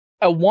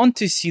I want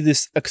to see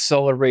this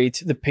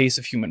accelerate the pace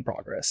of human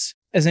progress.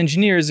 As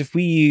engineers, if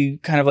we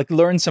kind of like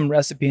learn some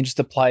recipe and just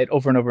apply it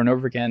over and over and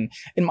over again,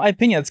 in my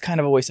opinion, it's kind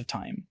of a waste of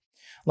time.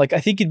 Like, I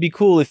think it'd be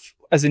cool if,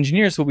 as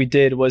engineers, what we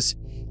did was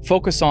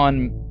focus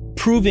on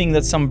proving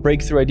that some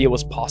breakthrough idea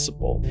was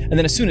possible. And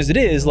then as soon as it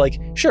is, like,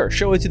 sure,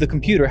 show it to the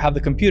computer, have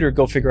the computer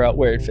go figure out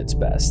where it fits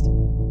best.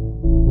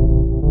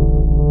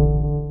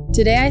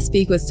 Today I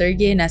speak with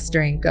Sergiy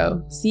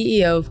Nesterenko,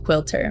 CEO of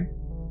Quilter.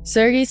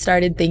 Sergiy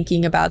started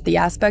thinking about the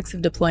aspects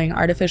of deploying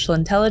artificial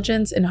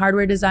intelligence in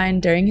hardware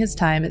design during his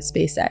time at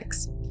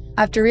SpaceX.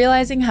 After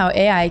realizing how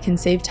AI can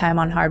save time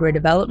on hardware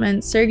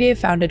development, Sergiy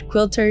founded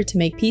Quilter to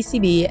make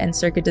PCB and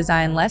circuit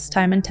design less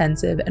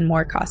time-intensive and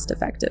more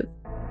cost-effective.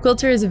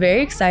 Quilter is a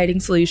very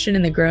exciting solution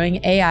in the growing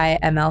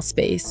AI/ML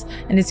space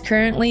and is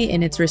currently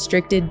in its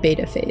restricted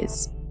beta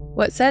phase.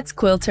 What sets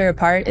Quilter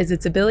apart is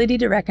its ability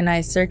to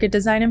recognize circuit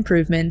design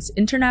improvements,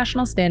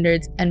 international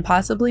standards, and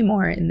possibly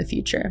more in the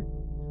future.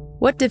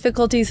 What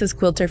difficulties has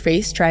Quilter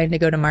faced trying to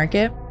go to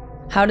market?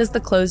 How does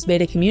the closed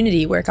beta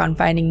community work on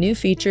finding new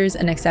features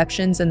and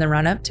exceptions in the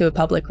run-up to a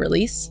public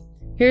release?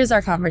 Here's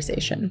our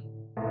conversation.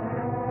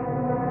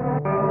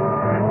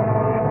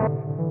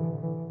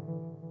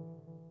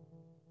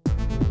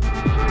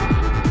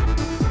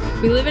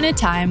 We live in a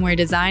time where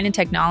design and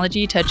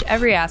technology touch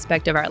every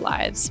aspect of our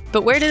lives.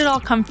 But where did it all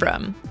come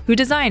from? Who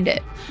designed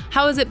it?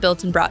 How is it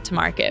built and brought to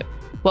market?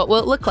 What will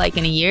it look like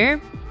in a year,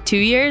 2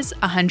 years,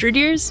 100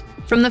 years?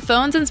 From the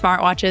phones and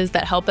smartwatches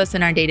that help us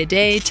in our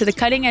day-to-day to the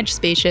cutting-edge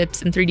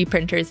spaceships and 3D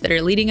printers that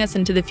are leading us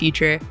into the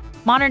future,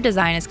 modern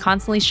design is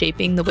constantly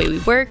shaping the way we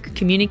work,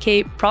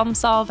 communicate, problem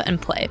solve,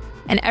 and play.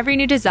 And every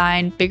new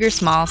design, big or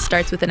small,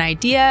 starts with an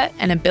idea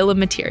and a bill of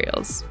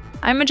materials.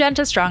 I'm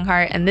Majenta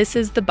Strongheart, and this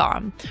is The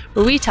Bomb,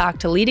 where we talk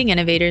to leading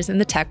innovators in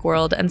the tech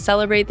world and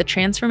celebrate the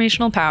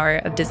transformational power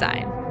of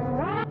design.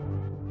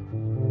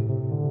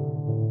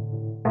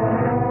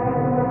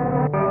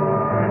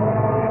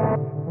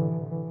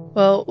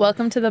 Well,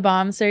 welcome to The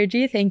Bomb,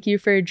 Sergiy. Thank you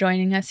for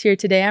joining us here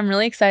today. I'm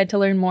really excited to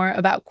learn more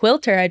about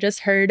Quilter. I just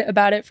heard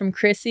about it from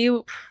Chrissy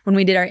when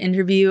we did our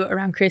interview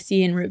around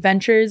Chrissy and Root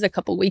Ventures a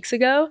couple weeks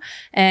ago.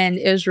 And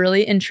it was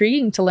really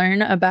intriguing to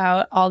learn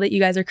about all that you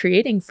guys are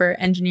creating for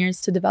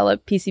engineers to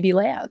develop PCB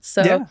layouts.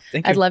 So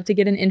yeah, I'd love to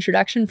get an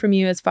introduction from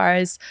you as far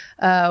as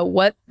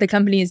what the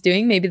company is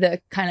doing, maybe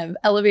the kind of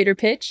elevator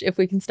pitch, if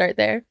we can start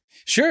there.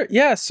 Sure.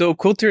 Yeah. So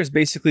Quilter is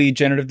basically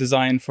generative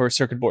design for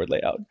circuit board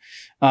layout.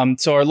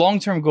 So our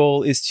long-term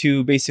goal is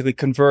to basically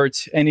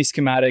convert any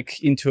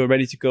schematic into a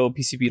ready-to-go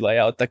PCB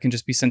layout that can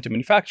just be sent to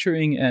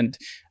manufacturing and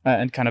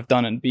kind of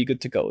done and be good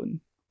to go.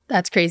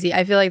 That's crazy.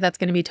 I feel like that's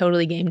going to be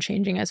totally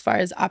game-changing as far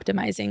as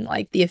optimizing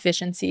like the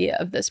efficiency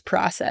of this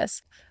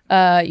process.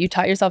 You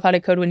taught yourself how to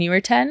code when you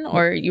were 10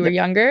 or you were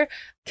younger.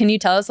 Can you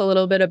tell us a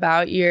little bit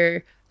about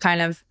your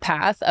kind of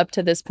path up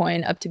to this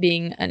point, up to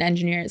being an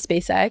engineer at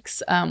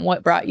SpaceX?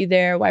 What brought you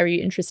there? Why were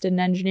you interested in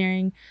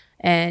engineering?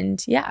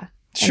 And yeah,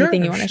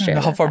 anything you want to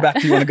share. How far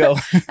back do you want to go?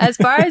 As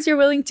far as you're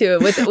willing to,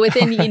 within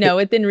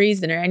within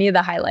reason, or any of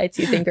the highlights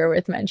you think are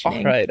worth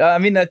mentioning. All right. I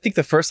mean, I think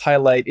the first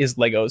highlight is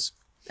Legos.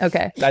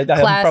 Okay.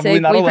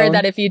 Classic. We've heard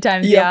that a few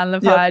times on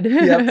the pod.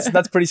 So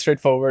that's pretty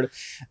straightforward.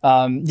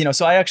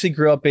 So I actually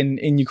grew up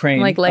in Ukraine.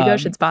 Like Lego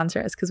should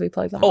sponsor us because we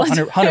plug them.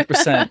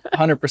 100%.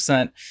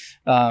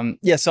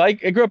 100%. So I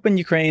grew up in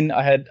Ukraine.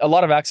 I had a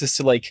lot of access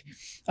to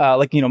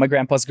my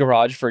grandpa's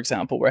garage, for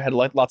example, where I had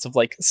lots of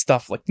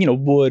stuff like,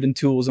 wood and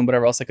tools and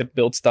whatever else I could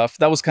build stuff.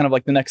 That was kind of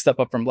like the next step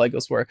up from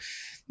Legos, where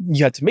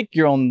you had to make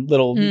your own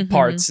little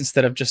parts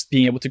instead of just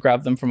being able to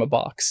grab them from a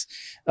box.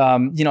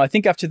 I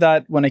think after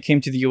that, when I came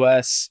to the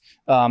US,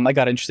 I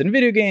got interested in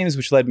video games,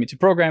 which led me to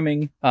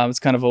programming. It's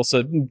kind of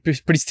also a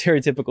pretty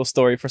stereotypical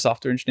story for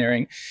software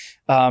engineering.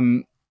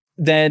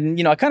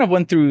 Then, I kind of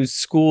went through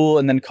school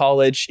and then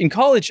college. In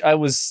college, I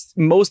was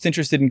most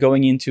interested in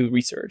going into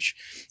research.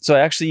 So I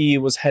actually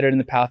was headed in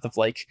the path of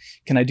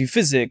can I do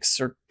physics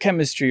or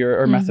chemistry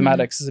or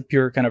mathematics as a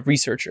pure kind of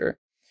researcher?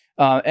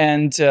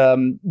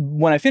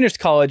 When I finished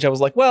college, I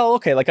was like, well,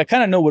 okay, I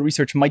kind of know what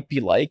research might be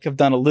like. I've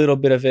done a little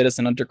bit of it as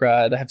an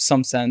undergrad. I have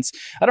some sense.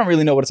 I don't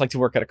really know what it's like to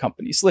work at a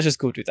company. So let's just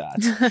go do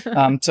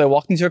that. So I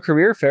walked into a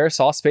career fair,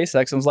 saw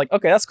SpaceX, and was like,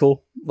 okay, that's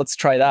cool. Let's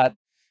try that.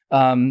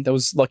 I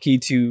was lucky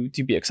to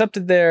be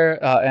accepted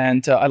there,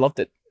 and I loved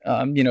it.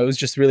 It was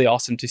just really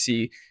awesome to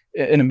see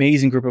an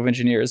amazing group of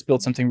engineers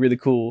build something really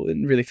cool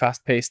and really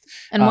fast paced.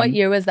 And what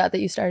year was that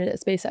you started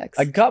at SpaceX?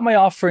 I got my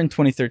offer in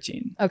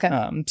 2013. Okay.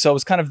 So I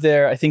was kind of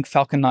there. I think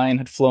Falcon 9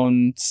 had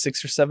flown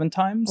 6 or 7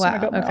 times when I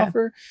got my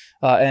offer.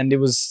 And it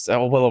was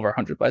well over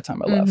 100 by the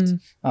time I left.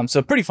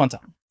 So pretty fun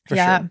time for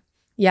sure.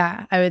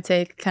 Yeah, I would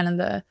say kind of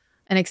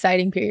an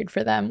exciting period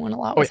for them when a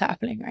lot was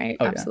happening, right?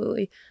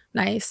 Absolutely.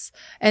 Nice.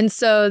 And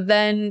so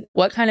then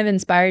what kind of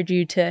inspired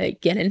you to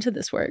get into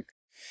this work?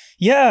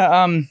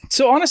 Yeah.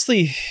 So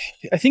honestly,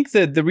 I think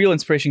that the real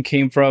inspiration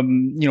came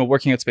from,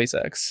 working at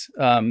SpaceX.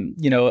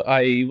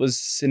 I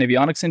was an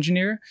avionics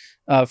engineer.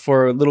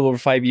 for a little over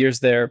 5 years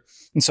there.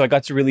 And so I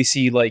got to really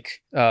see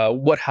like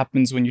what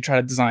happens when you try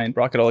to design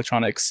rocket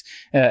electronics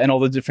and all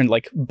the different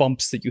like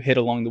bumps that you hit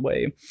along the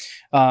way.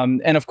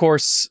 And of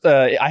course,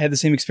 I had the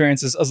same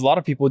experience as a lot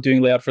of people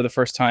doing layout for the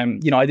first time.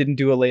 You know, I didn't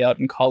do a layout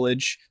in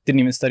college, didn't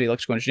even study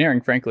electrical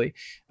engineering, frankly.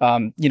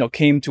 You know,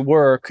 came to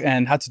work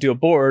and had to do a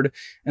board.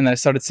 And then I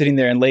started sitting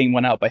there and laying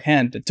one out by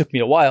hand. It took me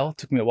a while.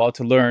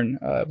 To learn.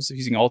 I was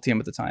using Altium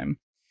at the time.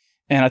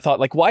 And I thought,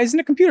 like, why isn't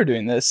a computer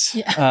doing this?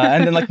 Yeah.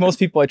 And then, like most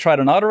people, I tried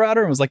an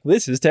autorouter and was like,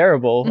 this is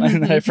terrible.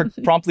 And then I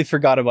promptly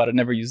forgot about it,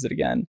 never used it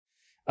again.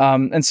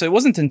 And so it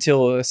wasn't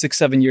until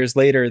 6-7 years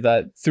later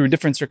that through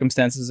different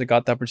circumstances, I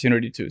got the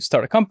opportunity to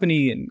start a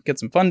company and get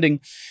some funding.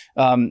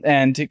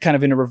 And it kind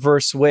of in a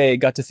reverse way,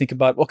 got to think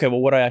about, okay,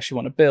 well, what do I actually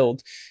want to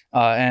build?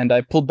 And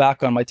I pulled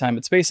back on my time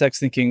at SpaceX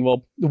thinking,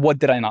 well, what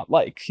did I not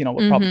like? You know,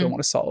 what problem do I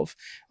want to solve?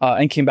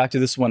 And came back to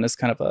this one as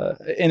kind of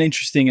an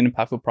interesting and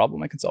impactful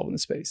problem I can solve in the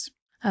space.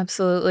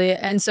 Absolutely.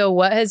 And so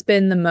what has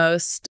been the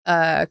most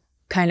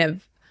kind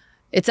of,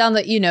 it sounds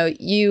like, you know,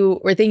 you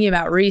were thinking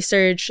about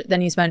research,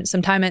 then you spent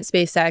some time at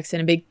SpaceX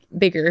in a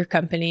bigger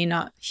company,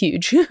 not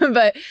huge,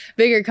 but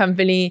bigger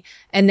company.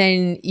 And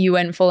then you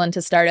went full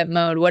into startup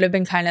mode. What have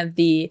been kind of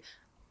the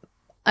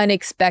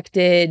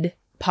unexpected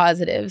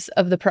positives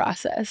of the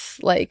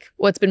process? Like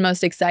what's been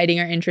most exciting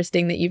or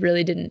interesting that you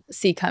really didn't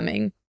see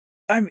coming?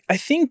 I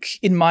think,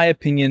 in my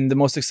opinion, the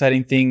most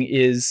exciting thing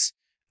is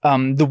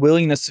the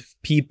willingness of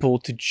people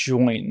to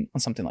join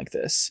on something like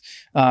this.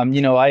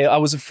 You know, I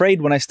was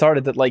afraid when I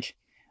started that, like,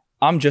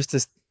 I'm just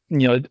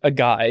a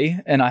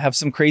guy and I have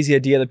some crazy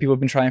idea that people have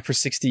been trying for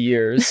 60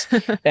 years.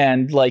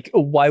 And like,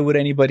 why would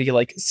anybody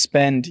like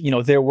spend, you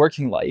know, their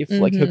working life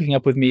like hooking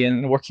up with me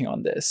and working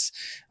on this?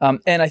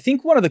 And I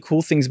think one of the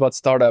cool things about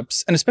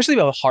startups, and especially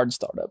about hard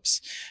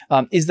startups,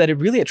 is that it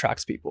really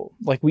attracts people.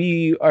 Like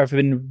we have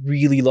been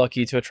really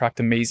lucky to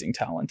attract amazing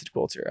talent at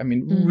Quilter. I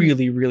mean,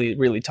 really, really,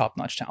 really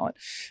top-notch talent.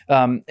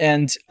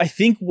 And I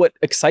think what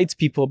excites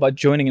people about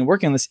joining and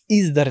working on this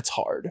is that it's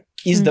hard,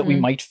 is that we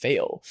might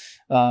fail.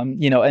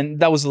 You know, and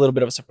that was a little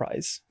bit of a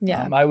surprise.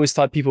 Yeah. I always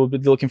thought people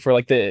would be looking for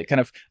like the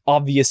kind of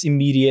obvious,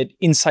 immediate,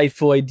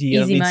 insightful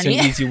idea easy that leads money.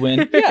 to an easy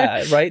win.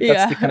 Yeah, right? Yeah.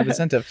 That's the kind of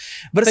incentive.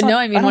 But no,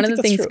 I mean, one of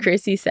the things true.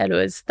 Chrissy said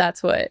was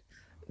that's what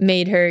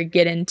made her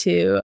get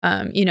into,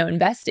 you know,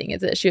 investing,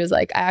 is that she was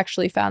like, I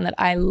actually found that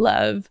I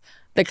love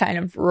the kind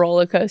of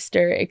roller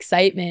coaster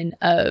excitement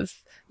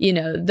of, you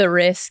know, the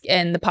risk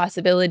and the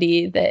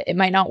possibility that it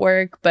might not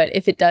work, but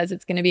if it does,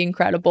 it's going to be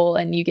incredible.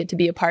 And you get to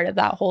be a part of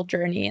that whole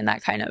journey and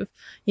that kind of,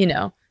 you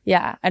know,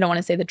 yeah, I don't want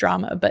to say the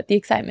drama, but the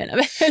excitement of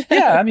it.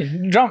 Yeah, I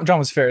mean,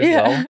 drama's fair as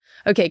well.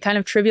 Okay, kind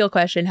of trivial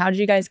question. How did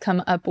you guys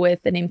come up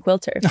with the name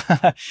Quilter?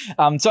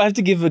 So I have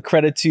to give a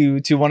credit to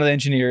one of the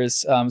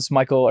engineers,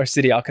 Michael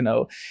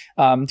Arcidiacono,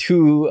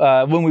 who,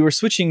 when we were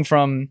switching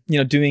from, you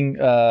know, doing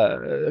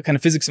kind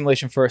of physics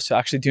simulation first to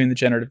actually doing the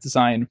generative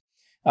design,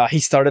 he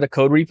started a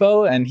code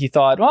repo and he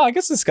thought, well, I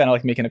guess it's kind of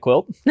like making a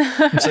quilt.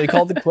 So he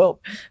called it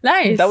Quilt.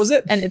 Nice. That was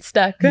it. And it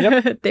stuck.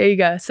 Yep. There you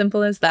go.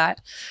 Simple as that.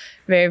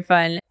 Very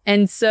fun.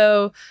 And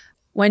so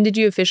when did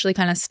you officially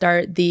kind of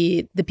start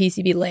the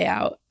PCB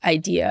layout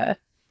idea?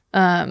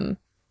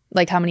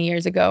 Like how many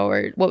years ago,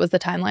 or what was the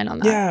timeline on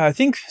that? Yeah, I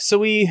think so.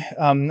 We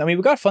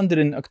got funded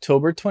in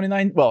October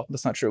 2019. Well,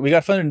 that's not true. We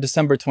got funded in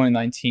December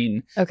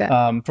 2019. Okay.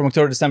 From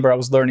October to December, I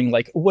was learning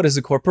like, what is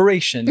a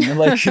corporation?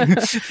 Like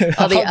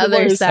all the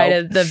other side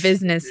of the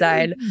business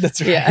side.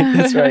 That's right. Yeah.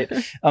 That's right.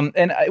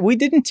 And we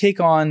didn't take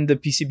on the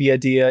PCB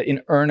idea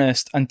in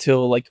earnest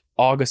until like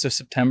August or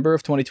September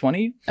of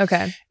 2020.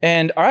 Okay.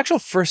 And our actual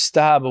first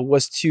stab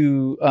was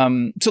to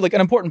so like an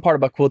important part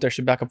about Quilter, I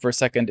should back up for a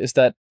second, is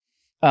that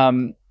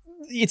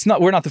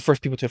we're not the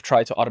first people to have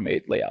tried to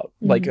automate layout.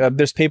 Like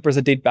there's papers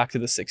that date back to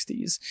the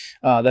 60s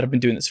that have been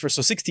doing this for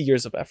 60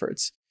 years of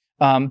efforts.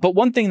 But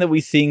one thing that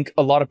we think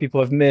a lot of people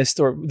have missed,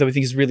 or that we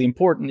think is really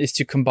important, is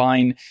to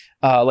combine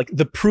like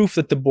the proof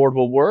that the board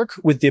will work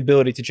with the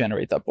ability to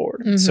generate that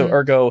board. So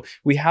ergo,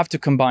 we have to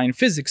combine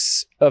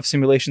physics of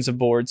simulations of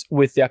boards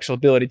with the actual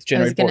ability to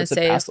generate boards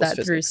that pass those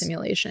physics. Through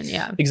simulation,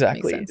 yeah.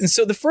 Exactly. And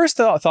so the first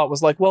thought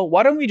was like, well,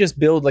 why don't we just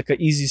build like an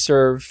easy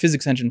serve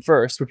physics engine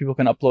first, where people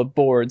can upload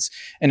boards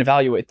and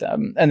evaluate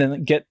them, and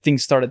then get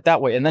things started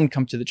that way, and then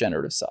come to the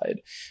generative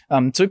side.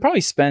 So we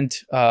probably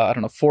spent, I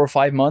don't know, 4 or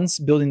 5 months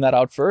building that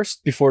out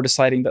first before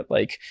deciding that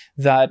like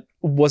that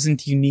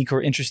wasn't unique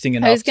or interesting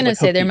enough. I was going to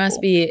say there people. Must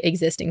be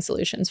existing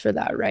solutions for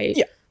that, right?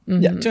 Yeah.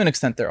 Yeah, to an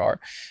extent there are.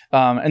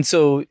 And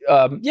so,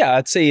 yeah,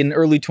 I'd say in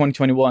early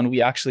 2021,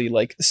 we actually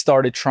like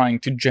started trying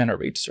to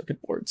generate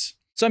circuit boards.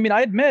 So, I mean, I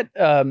had met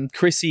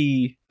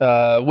Chrissy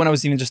when I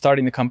was even just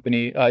starting the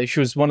company. She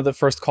was one of the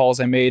first calls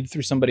I made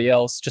through somebody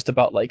else just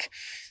about like,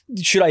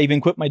 should I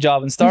even quit my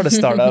job and start a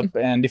startup?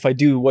 And if I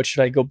do, what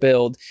should I go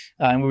build?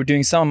 And we were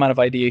doing some amount of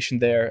ideation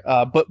there.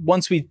 But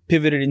once we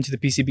pivoted into the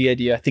PCB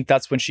idea, I think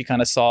that's when she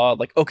kind of saw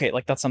like, okay,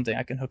 like that's something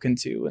I can hook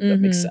into and that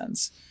makes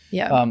sense.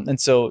 Yeah. And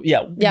so,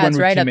 yeah, it's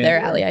right up their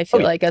alley. I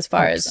feel like as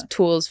far 100%. as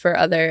tools for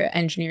other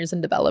engineers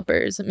and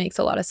developers, it makes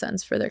a lot of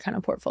sense for their kind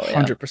of portfolio.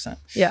 100%.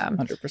 Yeah.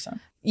 100%.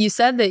 You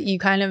said that you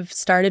kind of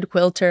started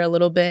Quilter a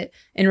little bit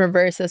in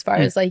reverse as far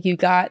as like you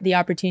got the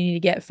opportunity to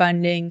get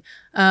funding.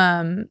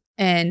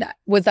 And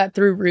was that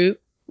through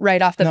Root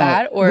right off the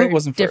bat, or Root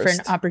wasn't different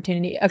first.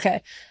 opportunity?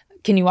 Okay.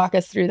 Can you walk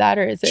us through that,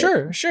 or is it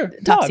Sure.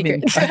 top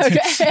secret? Okay.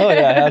 Oh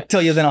yeah, I'll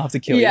tell you, then I'll have to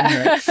kill you.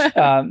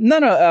 Right?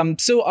 No.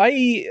 So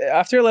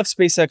after I left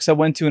SpaceX, I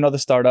went to another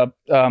startup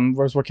where I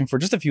was working for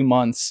just a few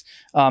months,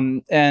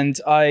 and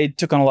I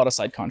took on a lot of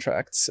side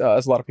contracts,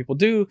 as a lot of people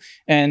do.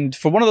 And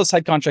for one of those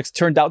side contracts,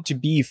 turned out to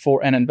be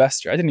for an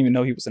investor. I didn't even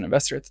know he was an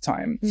investor at the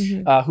time,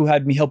 who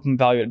had me help him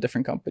evaluate a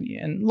different company.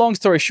 And long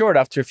story short,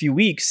 after a few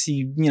weeks,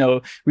 he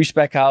reached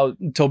back out,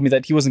 and told me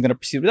that he wasn't going to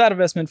proceed with that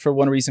investment for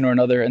one reason or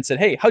another, and said,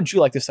 "Hey, how'd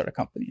you like to start a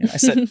company?" And I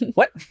said,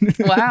 "What?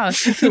 Wow.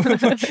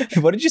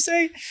 What did you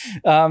say?"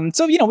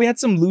 So we had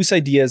some loose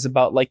ideas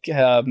about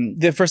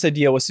the first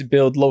idea was to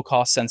build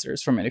low-cost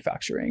sensors for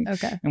manufacturing.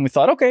 Okay. And we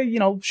thought, okay,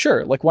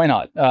 sure, why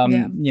not?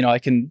 I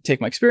can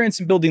take my experience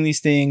in building these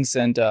things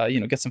and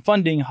get some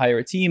funding, hire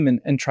a team,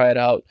 and try it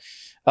out.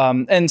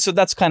 And so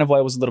that's kind of why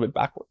it was a little bit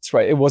backwards,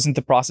 right? It wasn't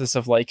the process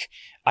of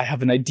I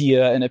have an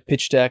idea and a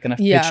pitch deck and I've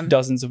pitched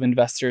dozens of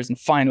investors and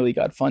finally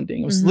got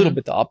funding. It was a little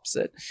bit the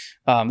opposite.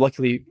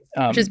 Luckily.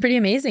 Which is pretty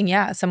amazing.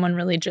 Yeah. Someone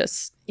really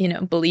just,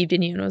 believed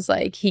in you and was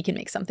like, he can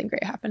make something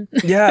great happen.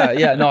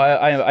 Yeah. No,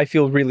 I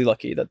feel really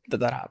lucky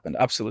that happened.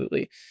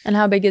 Absolutely. And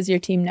how big is your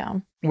team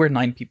now? We're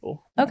 9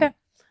 people. Okay.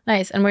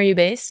 Nice. And where are you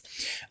based?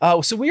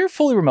 So we are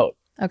fully remote.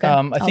 Okay.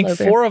 I think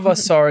 4 of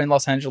us are in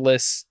Los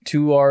Angeles,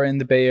 2 are in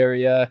the Bay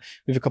Area.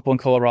 We have a couple in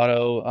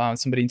Colorado,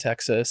 somebody in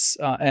Texas.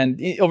 And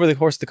over the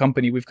course of the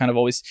company, we've kind of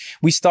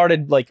we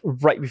started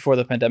right before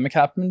the pandemic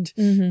happened.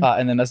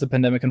 And then as the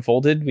pandemic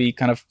unfolded, we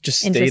kind of just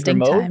stayed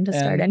remote. Interesting time to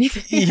start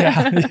anything.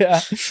 yeah.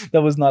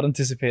 That was not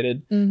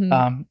anticipated.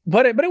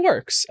 But it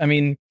works. I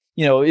mean,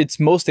 it's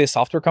mostly a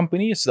software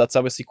company, so that's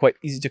obviously quite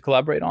easy to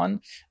collaborate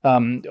on.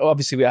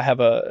 Obviously, I have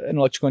an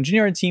electrical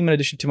engineering team in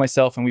addition to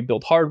myself, and we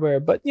build hardware.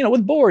 But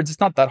with boards, it's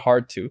not that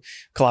hard to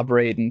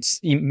collaborate and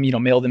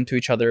mail them to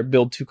each other,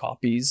 build 2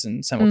 copies,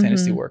 and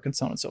simultaneously work, and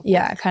so on and so forth.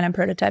 Yeah, kind of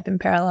prototype in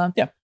parallel.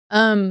 Yeah.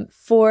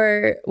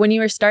 For when you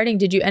were starting,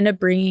 did you end up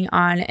bringing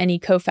on any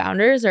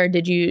co-founders, or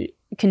did you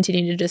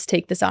continue to just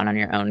take this on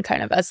your own,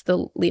 kind of as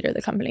the leader of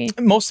the company?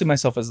 Mostly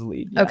myself as the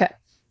lead. Yeah.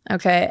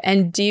 Okay.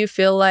 And do you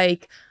feel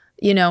like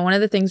one of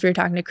the things we were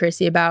talking to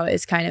Chrissy about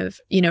is kind of,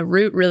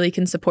 Root really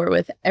can support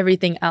with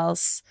everything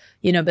else,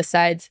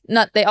 besides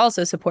they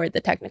also support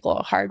the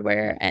technical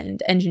hardware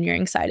and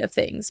engineering side of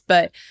things.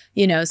 But,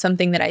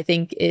 something that I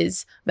think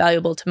is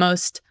valuable to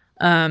most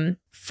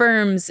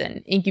firms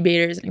and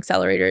incubators and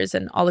accelerators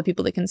and all the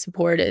people that can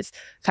support is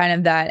kind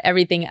of that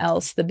everything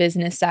else, the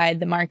business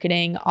side, the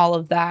marketing, all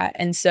of that.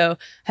 And so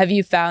have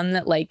you found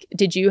that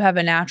did you have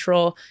a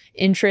natural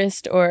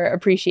interest or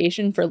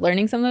appreciation for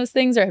learning some of those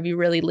things, or have you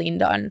really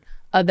leaned on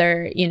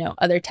other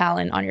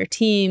talent on your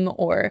team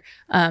or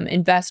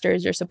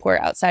investors or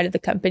support outside of the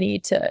company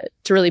to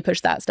really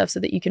push that stuff so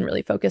that you can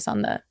really focus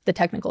on the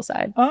technical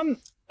side?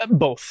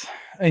 Both,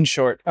 in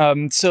short.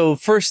 So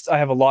first, I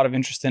have a lot of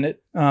interest in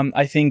it.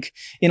 I think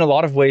in a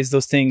lot of ways,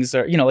 those things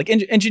are,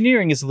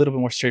 engineering is a little bit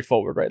more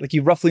straightforward, right?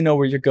 You roughly know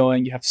where you're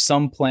going. You have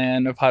some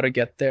plan of how to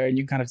get there, and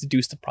you kind of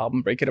deduce the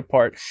problem, break it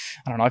apart.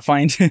 I don't know. I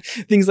find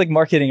things like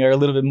marketing are a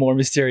little bit more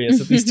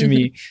mysterious, at least to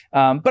me.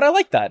 But I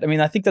like that. I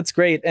mean, I think that's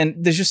great. And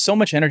there's just so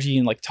much energy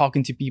in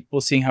talking to people,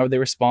 seeing how they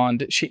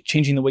respond,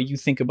 changing the way you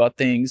think about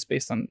things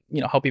based on,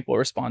 how people are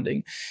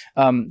responding.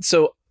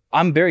 So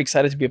I'm very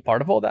excited to be a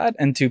part of all that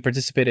and to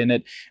participate in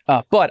it.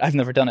 But I've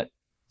never done it.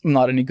 I'm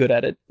not any good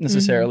at it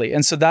necessarily.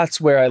 And so that's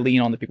where I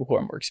lean on the people who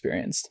are more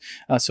experienced.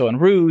 So in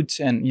Root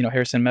and,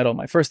 Harrison Metal,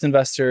 my first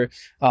investor,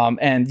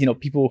 and,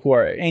 people who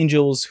are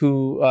angels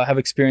who have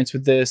experience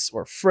with this,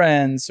 or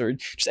friends, or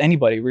just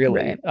anybody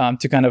really,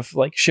 to kind of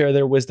share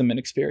their wisdom and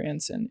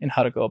experience in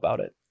how to go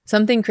about it.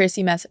 Something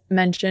Chrissy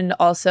mentioned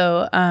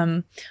also,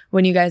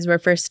 when you guys were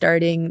first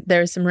starting, there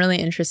was some really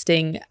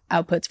interesting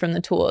outputs from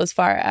the tool as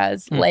far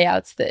as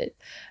layouts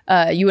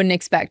that you wouldn't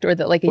expect, or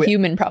that a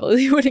human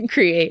probably wouldn't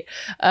create.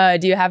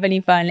 Do you have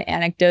any fun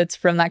anecdotes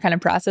from that kind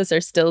of process,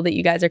 or still that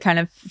you guys are kind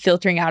of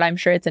filtering out? I'm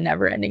sure it's a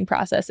never-ending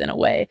process in a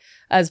way,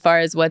 as far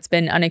as what's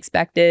been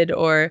unexpected,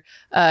 or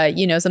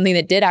something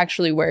that did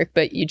actually work,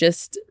 but you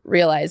just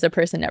realize a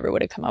person never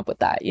would have come up with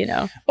that,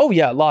 Oh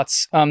yeah,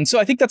 lots. So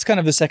I think that's kind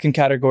of the second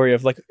category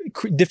of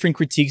different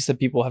critiques that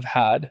people have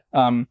had.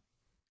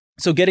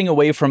 So getting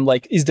away from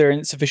is there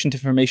insufficient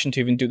information to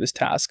even do this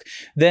task?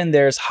 Then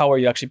there's how are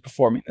you actually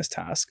performing this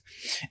task?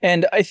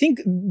 And I think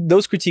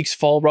those critiques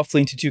fall roughly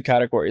into 2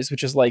 categories,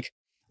 which is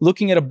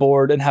looking at a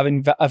board and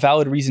having a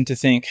valid reason to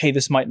think, hey,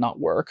 this might not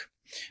work.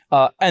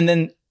 And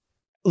then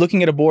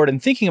looking at a board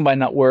and thinking it might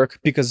not work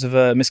because of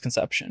a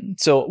misconception.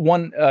 So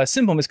one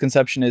simple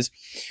misconception is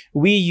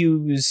we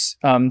use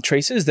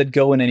traces that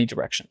go in any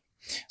direction.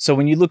 So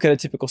when you look at a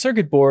typical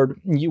circuit board,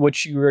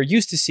 what you are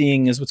used to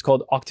seeing is what's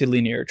called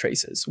octilinear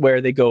traces,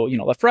 where they go,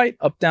 left, right,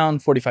 up, down,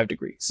 45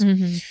 degrees,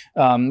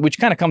 which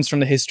kind of comes from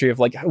the history of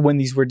like when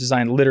these were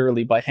designed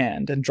literally by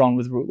hand and drawn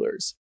with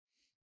rulers.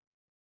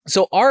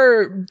 So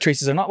our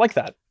traces are not like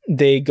that.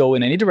 They go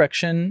in any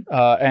direction,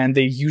 and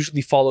they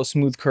usually follow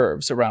smooth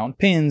curves around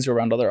pins or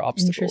around other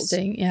obstacles.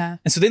 Interesting, yeah.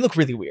 And so they look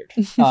really weird.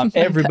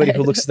 Everybody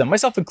who looks at them,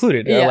 myself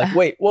included, are like,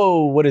 wait,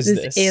 whoa, what is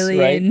this?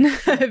 Alien right?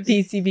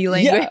 PCB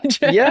language.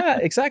 Yeah,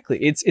 exactly.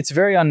 It's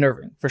very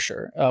unnerving for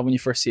sure when you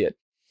first see it.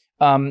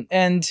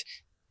 And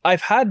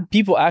I've had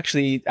people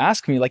actually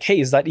ask me like, hey,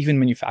 is that even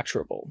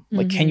manufacturable?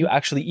 Like, can you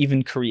actually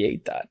even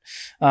create that?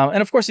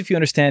 And of course, if you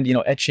understand,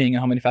 etching and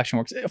how manufacturing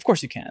works, of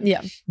course you can.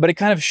 Yeah. But it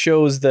kind of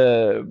shows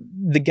the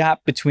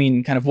gap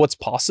between kind of what's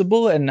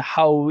possible and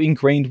how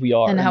ingrained we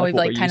are. And how we've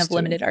like kind of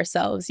limited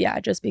ourselves.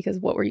 Yeah. Just because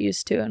of what we're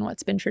used to and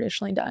what's been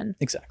traditionally done.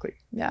 Exactly.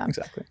 Yeah.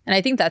 Exactly. And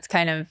I think that's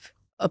kind of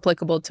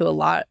applicable to a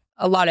lot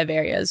of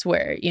areas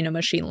where,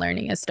 machine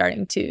learning is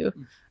starting to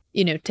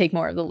take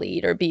more of the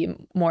lead or be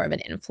more of an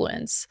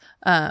influence.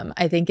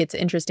 I think it's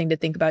interesting to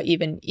think about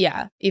even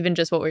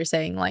just what we're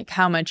saying, like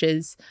how much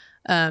is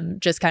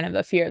just kind of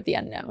a fear of the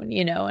unknown,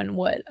 and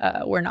what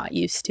we're not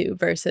used to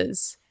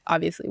versus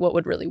obviously what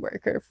would really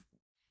work or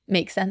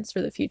make sense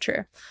for the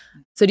future.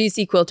 So do you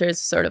see Quilter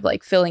as sort of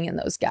like filling in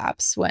those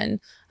gaps when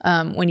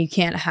you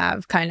can't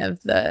have kind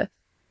of the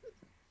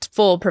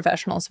full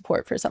professional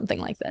support for something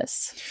like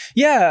this?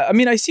 Yeah, I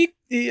mean, I see.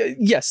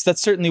 Yes,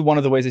 that's certainly one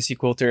of the ways I see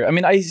Quilter. I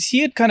mean, I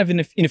see it kind of in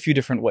a few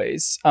different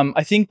ways.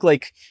 I think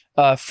like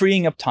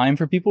freeing up time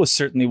for people is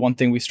certainly one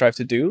thing we strive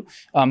to do.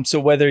 So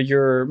whether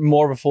you're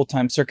more of a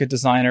full-time circuit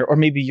designer, or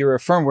maybe you're a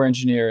firmware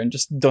engineer and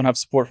just don't have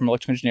support from an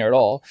electrical engineer at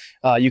all,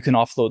 you can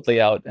offload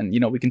layout and,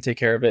 we can take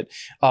care of it.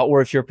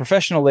 Or if you're a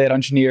professional layout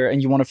engineer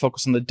and you want to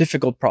focus on the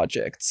difficult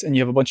projects and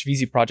you have a bunch of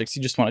easy projects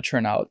you just want to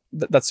churn out,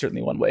 that's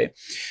certainly one way.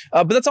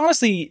 But that's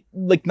honestly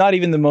like not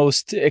even the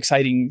most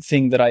exciting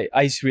thing that I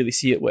really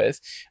see it with.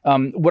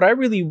 What I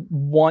really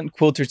want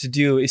Quilter to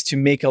do is to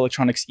make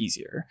electronics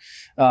easier.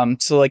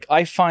 So like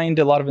I find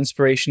a lot of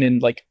inspiration in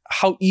like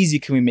how easy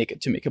can we make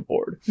it to make a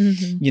board,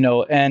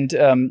 and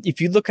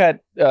if you look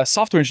at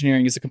software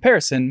engineering as a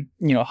comparison,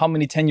 how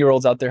many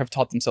 10-year-olds out there have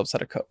taught themselves how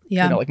to code,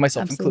 like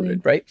myself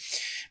included, right?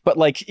 But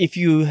like if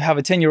you have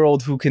a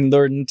 10-year-old who can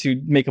learn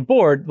to make a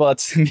board, well,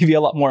 that's maybe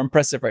a lot more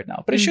impressive right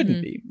now, but it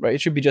shouldn't be, right?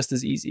 It should be just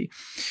as easy.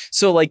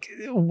 So like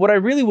what I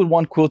really would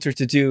want Quilter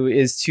to do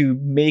is to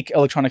make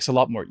electronics a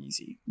lot more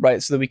easy,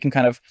 right? So that we can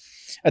kind of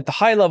at the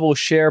high level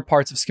share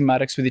parts of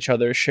schematics with each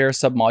other, share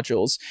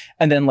submodules,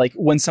 and then like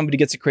when somebody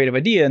gets a creative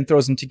idea and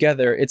throws them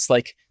together, it's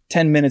like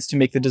 10 minutes to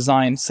make the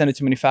design, send it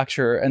to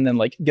manufacturer, and then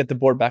like get the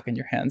board back in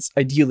your hands,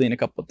 ideally in a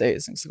couple of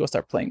days, and so go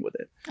start playing with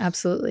it.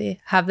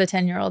 Absolutely. Have the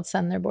 10-year-olds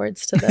send their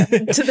boards to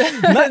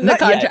the not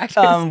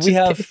contractors. We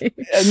have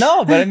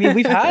no, but I mean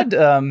we've had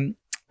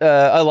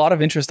a lot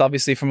of interest,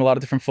 obviously, from a lot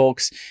of different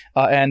folks.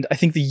 And I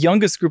think the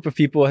youngest group of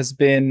people has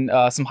been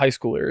some high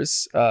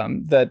schoolers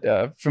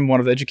that from one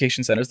of the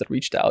education centers that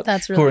reached out.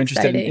 That's really who are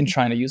interested exciting. In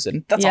trying to use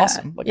it. That's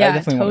awesome. Like, I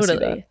definitely want to see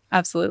that.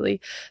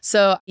 Absolutely.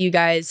 So you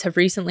guys have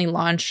recently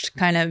launched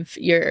kind of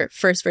your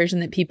first version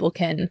that people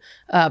can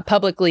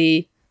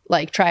publicly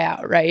like try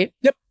out, right?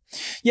 Yep.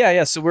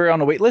 Yeah. So we're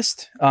on a wait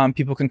list.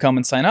 People can come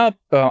and sign up.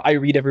 I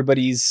read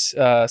everybody's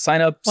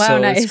sign up. Wow, so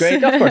nice. It's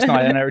great. Of course,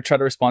 I never try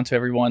to respond to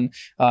everyone.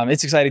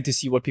 It's exciting to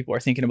see what people are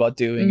thinking about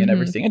doing and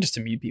everything, and just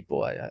to meet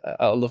people.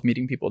 I love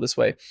meeting people this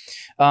way.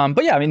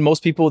 But yeah, I mean,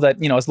 most people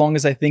that, as long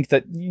as I think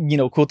that,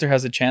 Quilter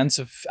has a chance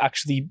of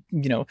actually,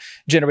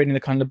 generating the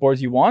kind of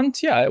boards you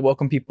want. Yeah, I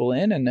welcome people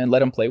in and then let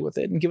them play with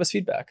it and give us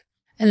feedback.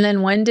 And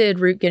then when did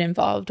Root get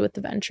involved with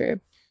the venture?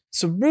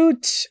 So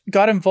Root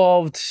got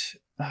involved...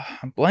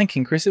 I'm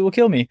blanking, Chris. It will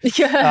kill me.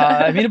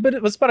 I mean, but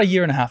it was about a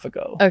year and a half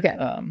ago. Okay.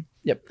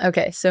 Yep.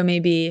 Okay. So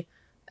maybe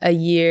a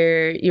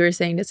year, you were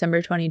saying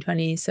December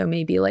 2020. So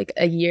maybe like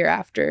a year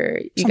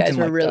after you guys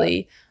were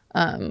really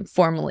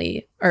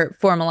formally or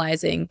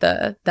formalizing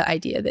the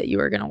idea that you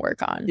were going to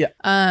work on.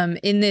 Yeah.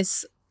 In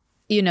this,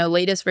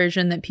 latest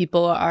version that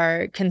people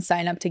can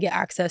sign up to get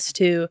access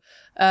to,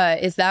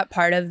 is that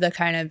part of the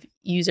kind of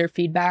user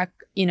feedback,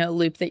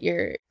 loop that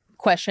you're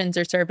questions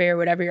or survey or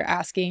whatever you're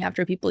asking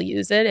after people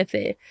use it, if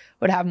they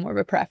would have more of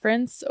a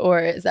preference, or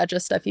is that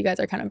just stuff you guys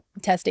are kind of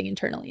testing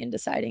internally and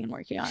deciding and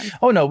working on?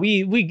 Oh no,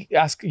 we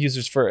ask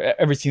users for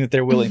everything that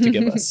they're willing to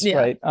give us,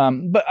 right?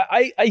 But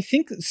I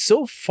think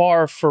so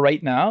far for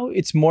right now,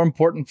 it's more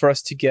important for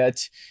us to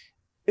get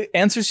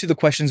answers to the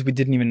questions we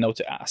didn't even know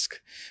to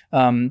ask.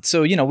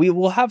 So, we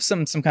will have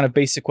some kind of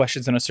basic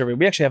questions in a survey.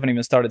 We actually haven't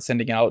even started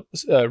sending out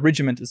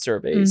regimented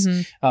surveys.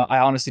 I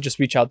honestly just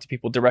reach out to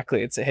people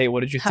directly and say, hey, what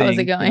did you think? How's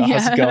it going?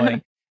 How's it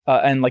going?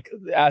 And like,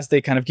 as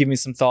they kind of give me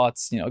some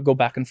thoughts, go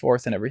back and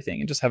forth and everything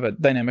and just have a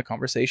dynamic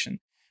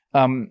conversation.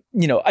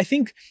 I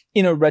think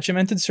in a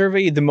regimented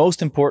survey, the most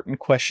important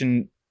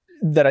question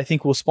that I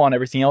think will spawn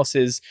everything else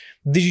is,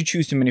 did you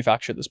choose to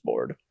manufacture this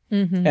board?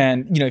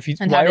 And, if you,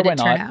 And why how did or why it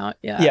turn not? out?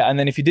 Yeah. And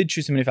then if you did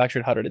choose to manufacture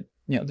it, how did it,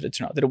 did it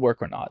turn out? Did it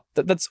work or not?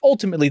 That's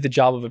ultimately the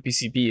job of a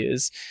PCB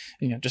is,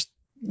 just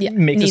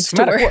make the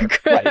schematic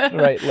work.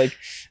 Right. Like,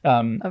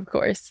 of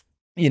course.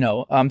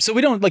 So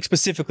we don't like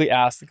specifically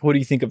ask, like, what do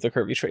you think of the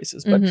curvy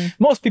traces? But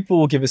most people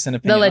will give us an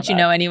opinion. They'll let you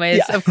know anyways.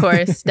 Yeah. Of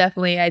course.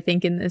 Definitely. I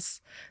think in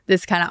this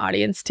kind of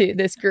audience too,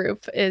 this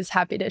group is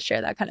happy to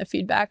share that kind of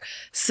feedback.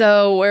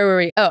 So where were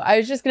we? Oh, I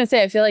was just going to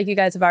say, I feel like you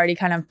guys have already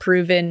kind of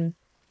proven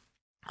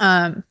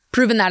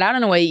that out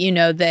in a way,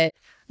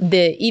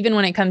 that even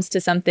when it comes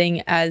to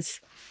something as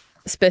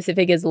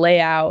specific as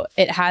layout,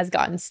 it has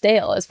gotten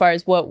stale as far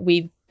as what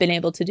we've been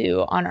able to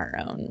do on our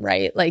own,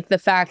 right? Like the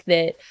fact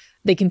that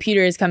the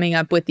computer is coming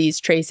up with these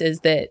traces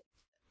that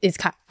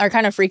are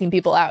kind of freaking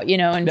people out,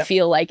 and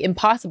feel like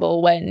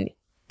impossible when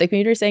the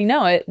computer is saying,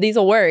 no, these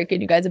will work.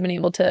 And you guys have been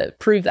able to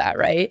prove that,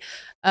 right?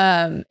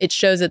 It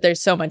shows that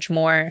there's so much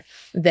more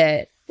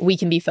that we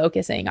can be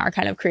focusing our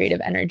kind of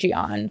creative energy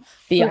on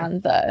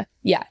beyond the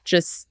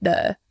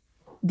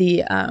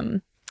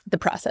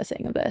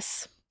processing of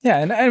this. Yeah.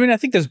 And I mean, I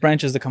think there's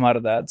branches that come out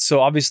of that.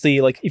 So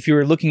obviously, like if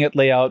you're looking at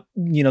layout,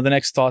 the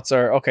next thoughts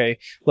are, okay,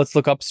 let's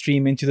look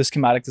upstream into the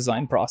schematic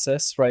design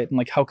process, right? And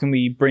like, how can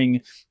we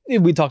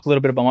we talked a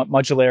little bit about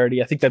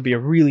modularity. I think that'd be a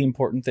really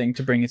important thing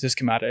to bring into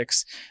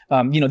schematics.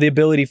 The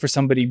ability for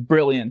somebody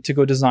brilliant to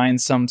go design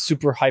some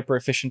super hyper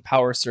efficient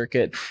power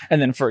circuit,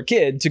 and then for a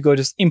kid to go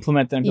just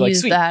implement them and be like,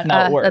 sweet,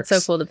 now it works.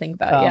 That's so cool to think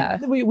about. Yeah.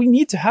 We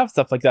need to have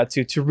stuff like that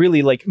to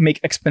really like make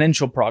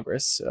exponential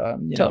progress,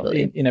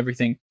 totally. in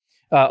everything.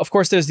 Of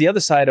course, there's the other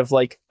side of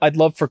like, I'd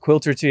love for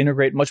Quilter to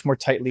integrate much more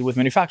tightly with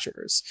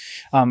manufacturers,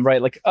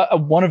 right? Like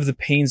one of the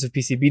pains of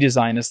PCB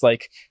design is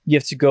like, you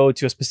have to go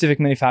to a specific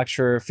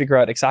manufacturer, figure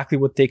out exactly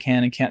what they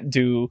can and can't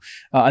do.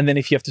 And then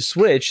if you have to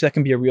switch, that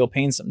can be a real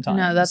pain sometimes.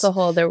 No, that's a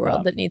whole other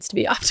world that needs to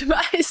be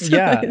optimized.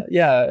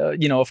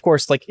 Yeah. Of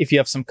course, like if you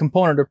have some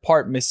component or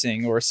part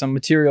missing or some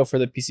material for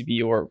the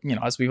PCB or,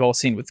 as we've all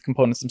seen with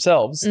components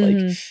themselves,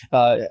 like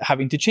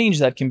having to change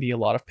that can be a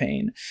lot of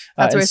pain.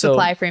 That's where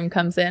Supplyframe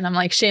comes in. I'm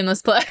like,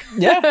 shameless plug.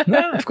 Yeah,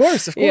 no, of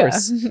course.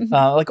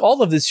 Like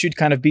all of this should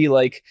kind of be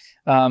like,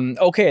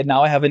 okay,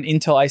 now I have an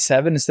Intel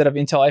i7 instead of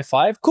Intel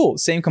i5. Cool,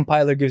 same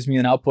compiler gives me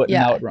an output and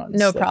now it runs.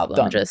 No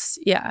problem. Just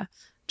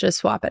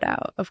swap it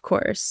out. Of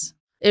course,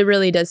 it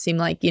really does seem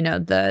like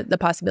the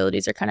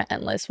possibilities are kind of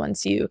endless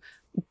once you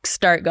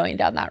start going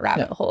down that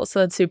rabbit hole. So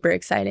that's super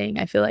exciting,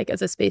 I feel like,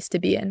 as a space to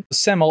be in.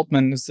 Sam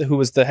Altman, who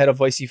was the head of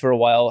YC for a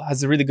while,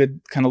 has a really good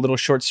kind of little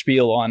short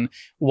spiel on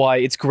why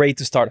it's great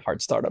to start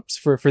hard startups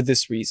for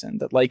this reason.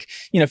 That like,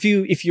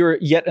 if you're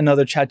yet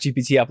another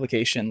ChatGPT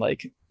application,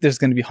 like there's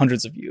going to be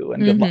hundreds of you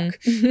and good luck.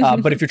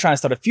 But if you're trying to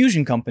start a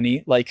fusion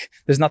company, like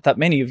there's not that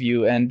many of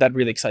you, and that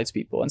really excites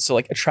people. And so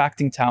like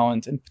attracting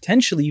talent and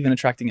potentially even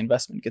attracting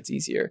investment gets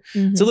easier.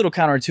 It's a little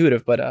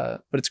counterintuitive,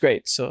 but it's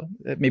great. So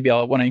maybe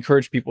I'll want to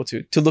encourage people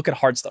to look at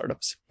hard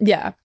startups.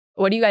 Yeah.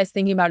 What are you guys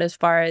thinking about as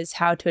far as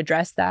how to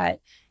address that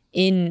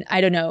in,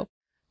 I don't know,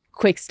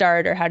 quick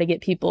start, or how to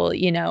get people,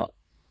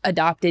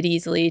 adopted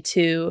easily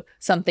to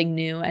something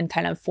new and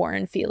kind of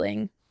foreign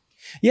feeling?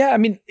 Yeah, I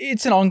mean,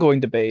 it's an ongoing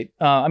debate.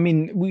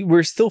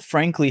 We're still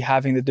frankly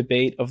having the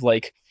debate of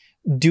like,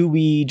 do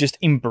we just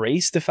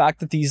embrace the fact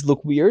that these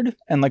look weird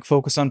and like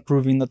focus on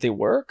proving that they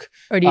work?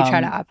 Or do you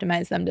try to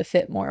optimize them to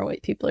fit more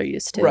what people are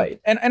used to?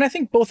 Right. And I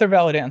think both are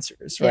valid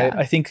answers, right? Yeah.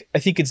 I think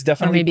it's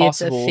definitely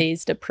possible. Maybe it's a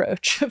phased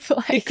approach of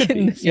like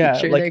in the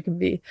future, there can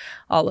be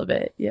all of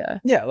it. Yeah.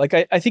 Yeah. Like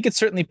I think it's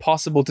certainly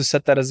possible to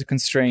set that as a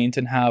constraint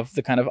and have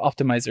the kind of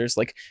optimizers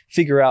like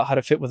figure out how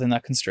to fit within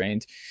that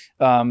constraint.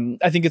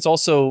 I think it's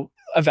also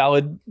a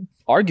valid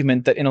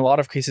argument that in a lot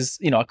of cases,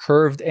 a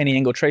curved any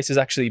angle trace is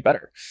actually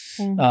better.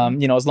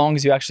 As long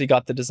as you actually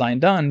got the design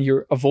done,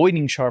 you're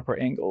avoiding sharper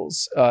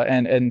angles,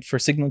 and for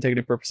signal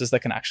integrity purposes,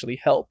 that can actually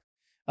help.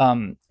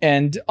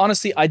 And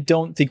honestly, I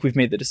don't think we've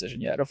made the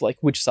decision yet of like,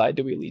 which side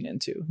do we lean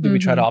into? Do we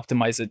try to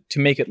optimize it to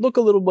make it look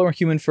a little more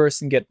human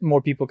first and get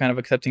more people kind of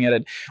accepting at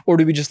it? Or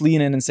do we just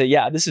lean in and say,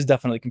 yeah, this is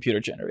definitely computer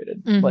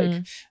generated,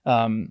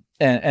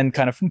 and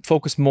kind of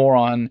focus more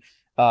on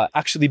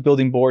actually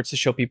building boards to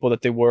show people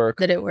that they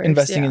work,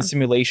 investing in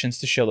simulations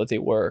to show that they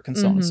work, and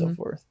so on and so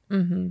forth.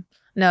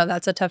 No,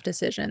 that's a tough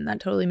decision. That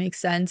totally makes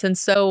sense. And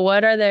so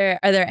are there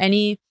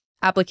any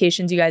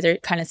applications you guys are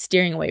kind of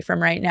steering away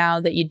from right now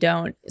that you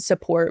don't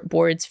support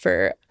boards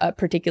for a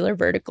particular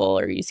vertical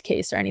or use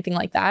case or anything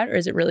like that? Or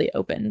is it really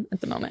open at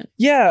the moment?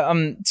 Yeah.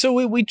 So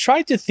we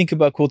tried to think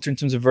about Quilter in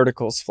terms of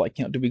verticals, like,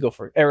 do we go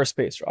for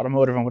aerospace or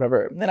automotive and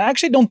whatever? And I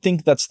actually don't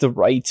think that's the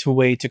right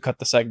way to cut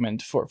the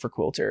segment for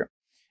Quilter.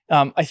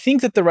 I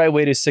think that the right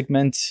way to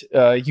segment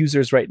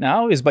users right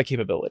now is by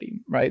capability,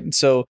 right? And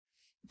so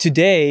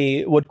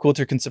today, what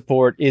Quilter can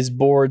support is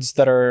boards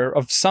that are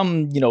of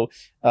some,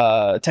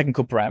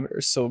 technical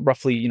parameters. So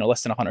roughly,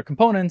 less than 100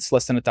 components,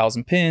 less than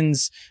 1,000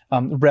 pins,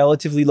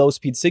 relatively low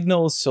speed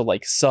signals. So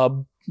like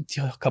sub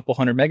a couple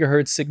hundred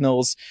megahertz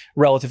signals,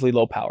 relatively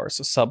low power.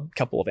 So sub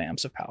couple of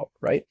amps of power,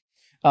 right?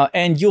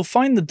 And you'll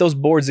find that those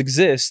boards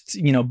exist,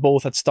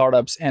 both at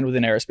startups and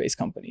within aerospace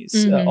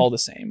companies, all the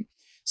same.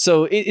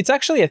 So it's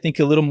actually, I think,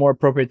 a little more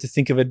appropriate to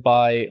think of it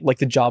by like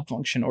the job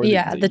function or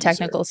the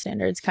technical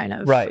standards kind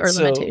of, right. or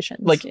So, limitations.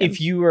 like if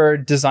you are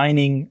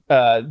designing,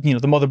 the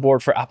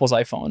motherboard for Apple's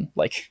iPhone,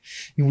 like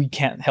we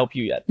can't help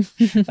you yet.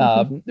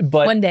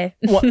 But one day.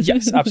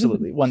 Yes,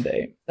 absolutely. One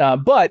day.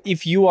 But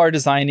if you are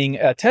designing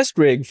a test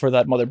rig for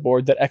that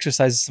motherboard that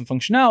exercises some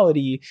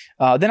functionality,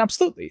 then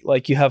absolutely.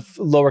 Like you have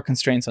lower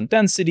constraints on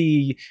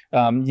density,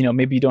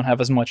 maybe you don't have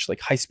as much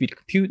like high-speed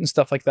compute and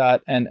stuff like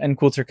that. And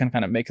Quilter can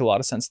kind of make a lot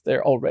of sense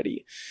there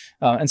already.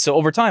 And so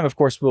over time, of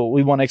course,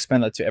 we want to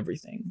expand that to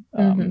everything.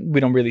 We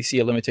don't really see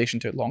a limitation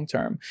to it long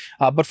term.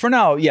 But for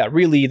now, yeah,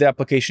 really the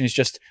application is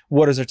just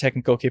what is our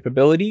technical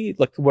capability?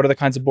 Like what are the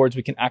kinds of boards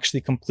we can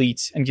actually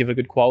complete and give a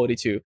good quality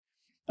to?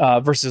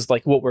 Versus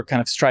like what we're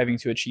kind of striving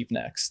to achieve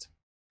next.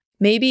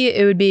 Maybe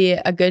it would be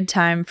a good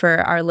time for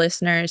our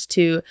listeners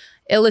to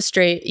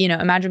illustrate,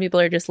 imagine people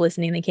are just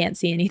listening, they can't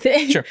see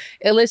anything. Sure.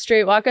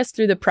 Walk us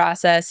through the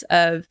process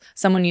of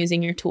someone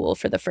using your tool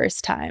for the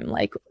first time,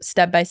 like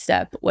step by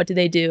step, what do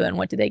they do and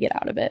what do they get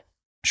out of it?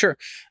 Sure.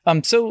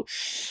 So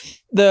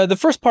the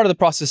first part of the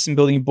process in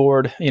building a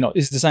board,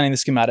 is designing the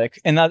schematic,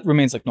 and that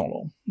remains like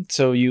normal.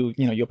 So you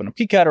open up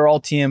KiCad or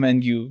Altium,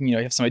 and you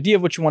have some idea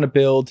of what you want to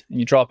build, and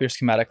you draw up your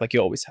schematic like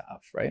you always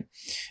have, right?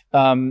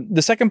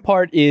 The second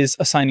part is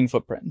assigning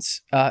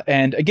footprints,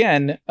 and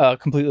again,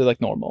 completely like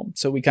normal.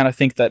 So we kind of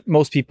think that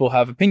most people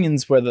have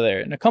opinions, whether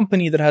they're in a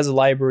company that has a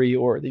library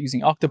or they're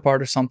using Octopart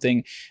or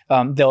something.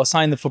 They'll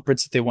assign the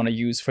footprints that they want to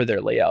use for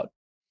their layout.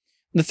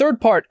 The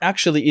third part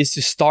actually is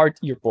to start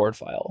your board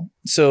file.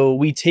 So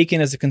we take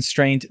in as a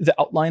constraint the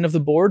outline of the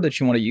board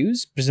that you want to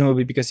use,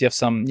 presumably because you have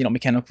some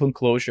mechanical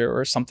enclosure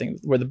or something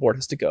where the board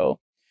has to go.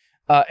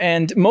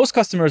 And most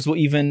customers will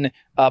even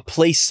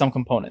place some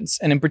components.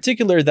 And in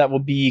particular, that will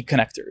be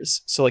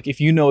connectors. So like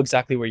if you know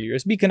exactly where your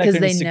USB connector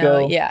needs to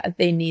go.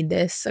 They need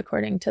this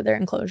according to their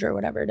enclosure or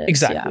whatever it is.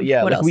 Exactly.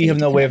 Yeah. Like we have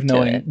no way of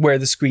knowing where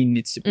the screen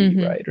needs to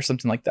be, right? Or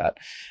something like that.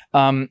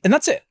 And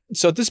that's it.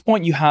 So at this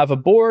point, you have a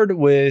board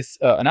with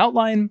an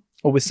outline,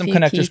 or with some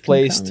connectors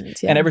placed,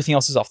 and everything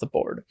else is off the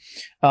board.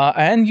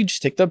 And you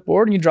just take that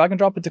board and you drag and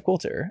drop it to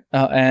Quilter.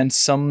 And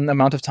some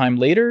amount of time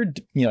later,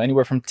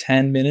 anywhere from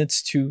 10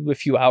 minutes to a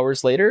few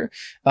hours later,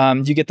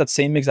 you get that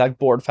same exact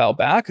board file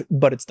back,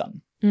 but it's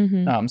done.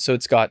 So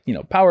it's got,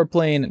 power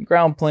plane and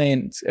ground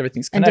plane,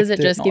 everything's connected. And does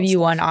it just give you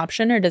one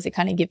option, or does it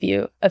kind of give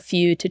you a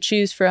few to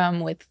choose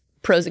from with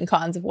pros and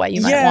cons of why you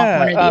might want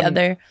one or the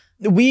other?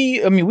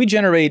 We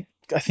generate,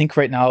 I think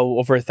right now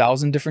over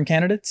 1,000 different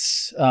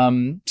candidates.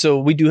 So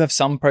we do have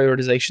some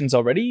prioritizations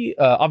already.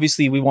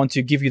 Obviously, we want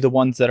to give you the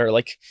ones that are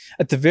like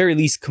at the very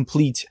least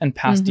complete and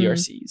pass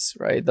DRCs,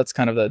 right? That's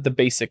kind of the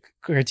basic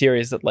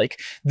criteria, is that like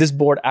this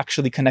board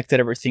actually connected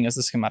everything as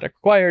the schematic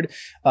required,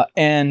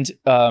 and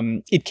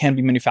it can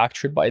be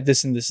manufactured by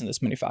this and this and this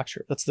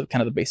manufacturer. That's the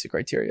kind of the basic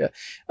criteria.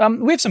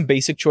 We have some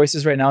basic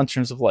choices right now in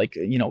terms of like,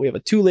 we have a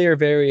 2-layer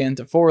variant,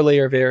 a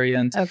 4-layer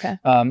variant,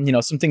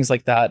 some things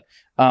like that.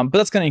 But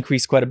that's going to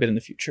increase quite a bit in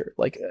the future.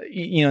 Like,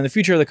 in the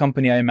future of the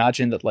company, I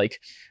imagine that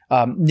like,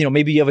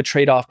 maybe you have a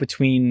trade-off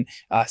between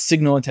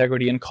signal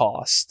integrity and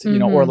cost,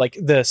 or like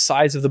the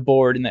size of the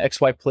board in the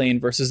XY plane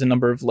versus the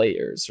number of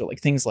layers, or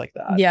like things like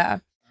that. Yeah.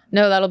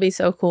 No, that'll be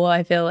so cool.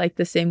 I feel like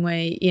the same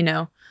way,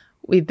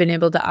 we've been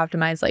able to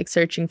optimize, like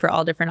searching for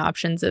all different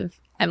options of,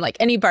 and like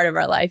any part of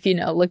our life,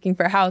 looking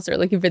for a house or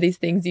looking for these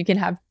things, you can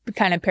have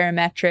kind of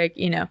parametric,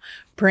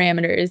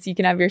 parameters. You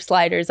can have your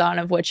sliders on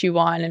of what you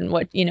want and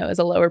what, is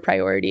a lower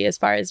priority as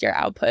far as your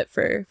output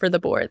for the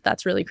board.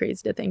 That's really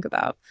crazy to think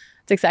about.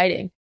 It's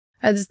exciting.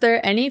 Is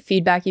there any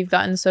feedback you've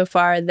gotten so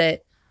far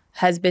that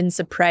has been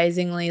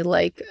surprisingly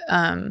like,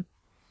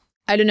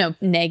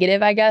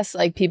 negative, I guess?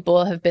 Like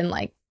people have been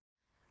like,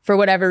 for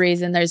whatever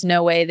reason, there's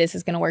no way this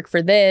is going to work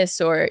for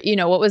this, or,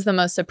 what was the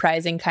most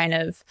surprising kind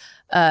of,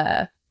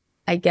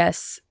 I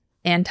guess,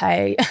 kind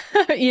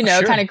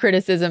of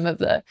criticism of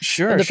the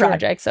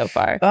project so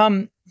far?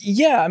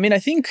 I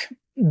think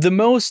the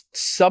most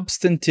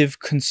substantive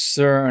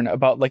concern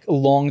about like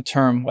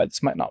long-term why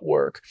this might not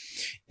work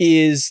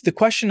is the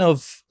question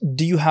of,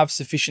 do you have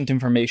sufficient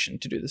information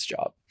to do this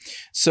job?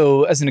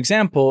 So as an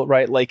example,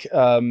 right, like,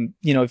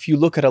 if you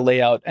look at a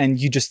layout and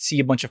you just see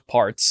a bunch of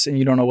parts and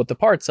you don't know what the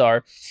parts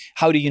are,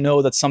 how do you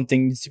know that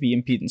something needs to be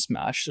impedance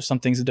matched, or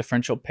something's a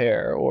differential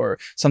pair, or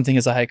something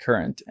has a high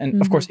current?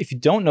 And of course, if you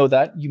don't know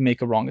that, you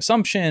make a wrong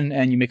assumption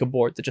and you make a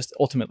board that just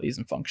ultimately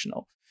isn't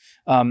functional.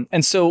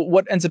 And so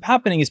what ends up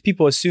happening is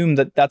people assume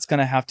that that's going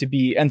to have to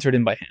be entered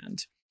in by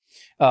hand.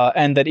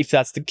 And that if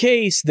that's the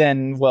case,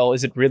 then, well,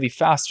 is it really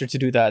faster to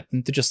do that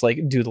than to just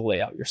like do the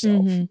layout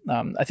yourself?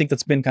 I think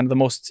that's been kind of the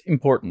most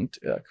important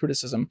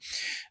criticism.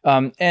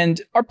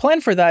 And our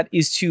plan for that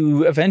is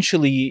to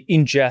eventually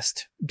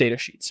ingest data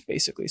sheets,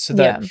 basically, so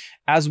that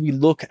as we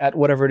look at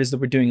whatever it is that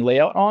we're doing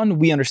layout on,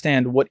 we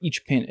understand what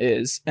each pin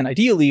is, and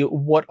ideally,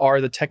 what are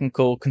the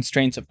technical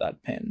constraints of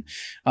that pin.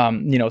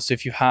 So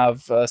if you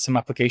have some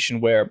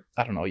application where,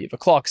 I don't know, you have a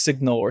clock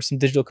signal or some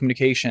digital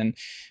communication,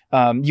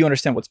 you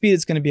understand what speed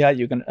it's going to be at,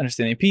 you can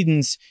understand the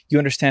impedance, you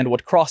understand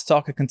what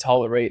crosstalk it can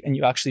tolerate, and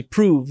you actually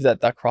prove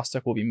that that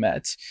crosstalk will be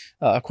met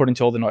according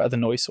to all the other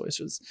noise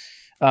sources.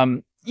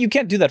 You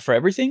can't do that for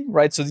everything,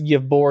 right? So you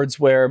have boards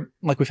where,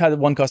 like we've had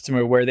one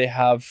customer where they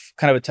have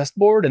kind of a test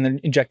board and then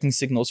injecting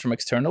signals from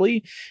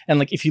externally. And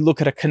like, if you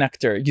look at a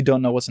connector, you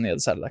don't know what's on the other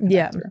side of that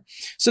connector. Yeah.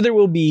 So there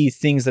will be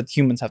things that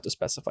humans have to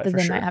specify that for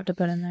they sure. might have to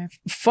put in there.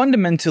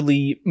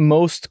 Fundamentally,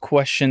 most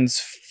questions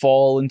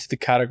fall into the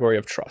category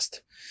of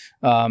trust.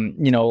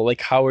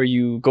 Like, how are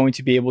you going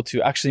to be able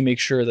to actually make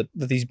sure that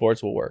these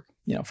boards will work,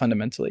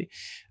 fundamentally.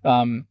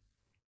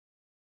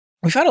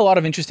 We've had a lot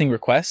of interesting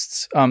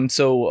requests.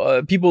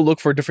 People look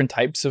for different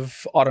types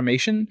of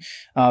automation.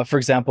 For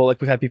example,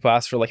 like we've had people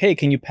ask for like, hey,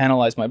 can you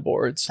panelize my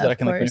boards so that I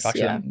can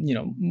manufacture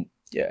them,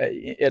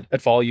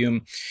 at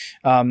volume.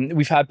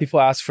 We've had people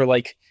ask for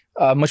like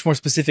much more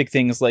specific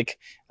things, like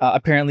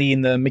apparently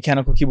in the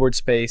mechanical keyboard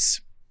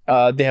space,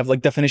 they have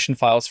like definition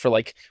files for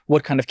like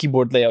what kind of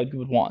keyboard layout you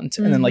would want.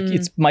 And then like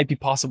it might be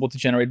possible to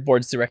generate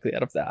boards directly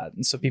out of that.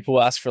 And so people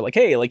will ask for like,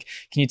 hey, like,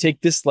 can you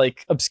take this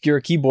like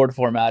obscure keyboard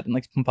format and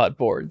like pump out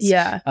boards?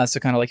 Yeah. So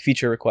kind of like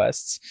feature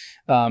requests.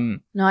 No,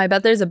 I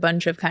bet there's a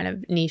bunch of kind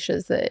of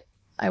niches that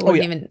I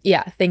wouldn't even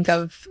think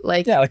of,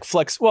 like... Yeah, like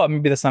flex... Well,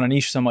 maybe that's not a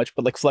niche so much,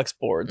 but like flex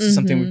boards is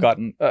something we've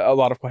gotten a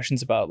lot of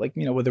questions about, like,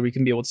 whether we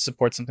can be able to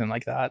support something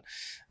like that.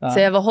 So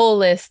you have a whole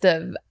list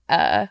of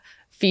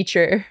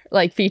feature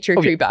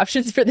creep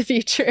options for the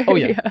future. Oh,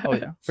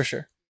 yeah, for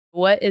sure.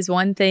 What is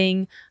one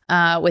thing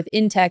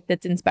within tech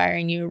that's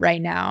inspiring you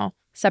right now,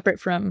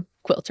 separate from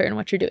Quilter and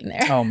what you're doing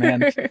there? Oh,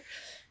 man.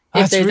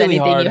 If there's really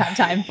anything hard. You have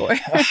time for.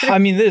 I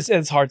mean,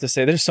 it's hard to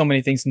say. There's so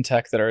many things in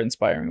tech that are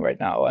inspiring right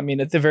now. I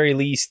mean, at the very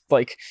least,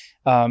 like,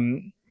 I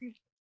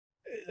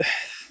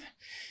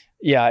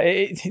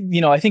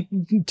think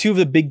two of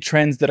the big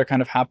trends that are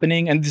kind of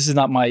happening, and this is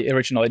not my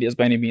original ideas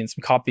by any means,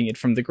 I'm copying it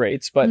from the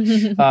greats, but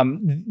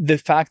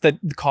the fact that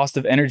the cost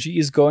of energy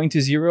is going to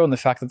zero and the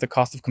fact that the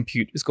cost of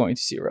compute is going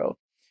to zero,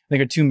 I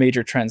think are two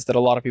major trends that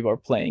a lot of people are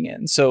playing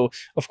in. So,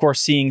 of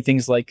course, seeing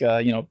things like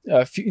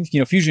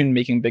fusion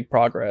making big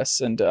progress,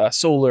 and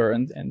solar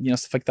and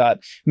stuff like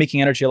that,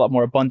 making energy a lot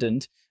more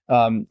abundant,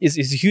 is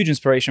a huge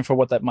inspiration for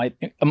what that might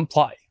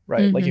imply,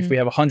 right? Like if we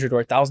have 100 or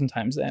 1,000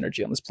 times the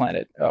energy on this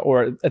planet,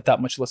 or at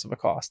that much less of a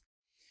cost.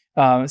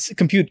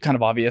 Compute kind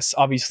of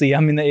obviously.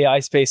 I'm in the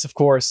AI space, of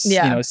course.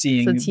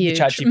 Seeing the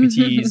chat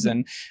GPTs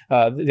and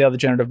the other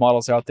generative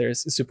models out there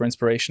is super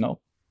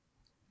inspirational.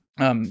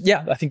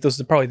 I think those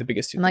are probably the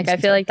biggest two. Like, I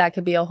feel like that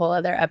could be a whole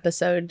other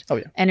episode. Oh,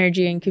 yeah.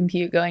 Energy and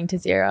compute going to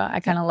zero. I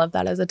kind of love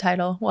that as a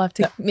title. We'll have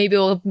to, maybe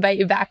we'll invite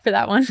you back for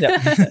that one.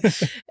 Yeah.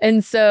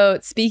 And so,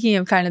 speaking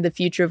of kind of the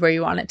future of where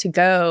you want it to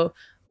go,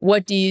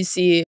 what do you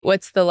see?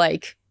 What's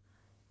the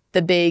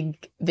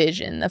big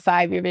vision, the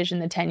 5-year vision,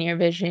 the 10-year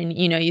vision?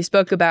 You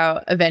spoke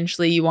about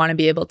eventually you want to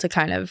be able to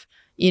kind of,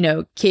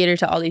 cater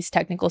to all these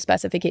technical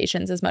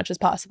specifications as much as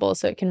possible,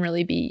 so it can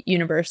really be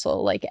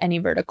universal, like any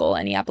vertical,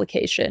 any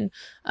application.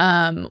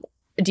 Do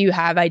you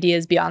have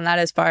ideas beyond that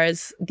as far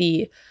as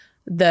the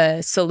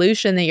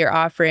solution that you're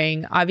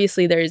offering?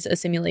 Obviously, there's a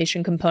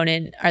simulation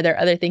component. Are there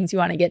other things you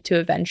want to get to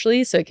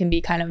eventually, so it can be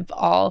kind of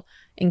all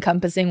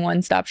encompassing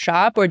one-stop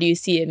shop, or do you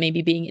see it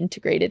maybe being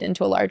integrated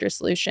into a larger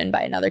solution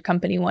by another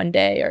company one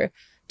day? Or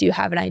do you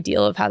have an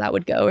ideal of how that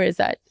would go, or is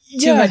that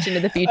too much into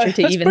the future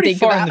to even think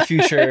far about? In the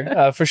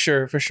future, for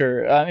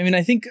sure. I mean,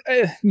 I think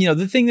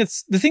the thing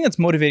that's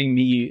motivating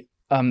me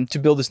to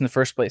build this in the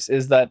first place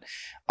is that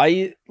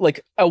I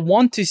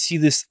want to see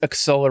this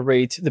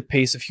accelerate the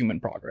pace of human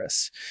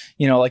progress.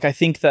 I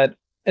think that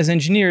as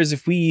engineers,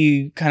 if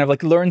we kind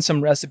of learn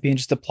some recipe and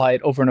just apply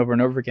it over and over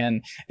and over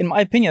again, in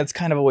my opinion, it's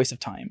kind of a waste of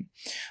time.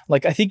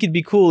 I think it'd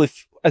be cool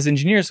if, as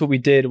engineers, what we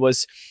did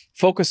was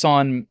focus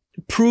on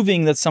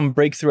proving that some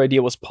breakthrough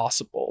idea was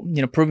possible,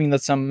 proving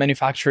that some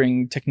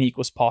manufacturing technique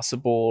was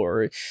possible,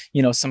 or,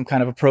 some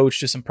kind of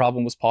approach to some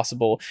problem was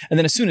possible. And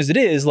then as soon as it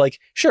is,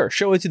 sure,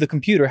 show it to the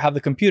computer, have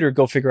the computer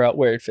go figure out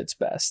where it fits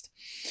best.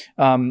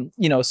 So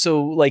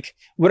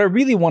what I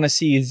really want to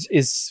see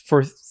is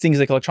for things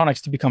like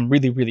electronics to become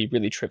really, really,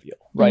 really trivial,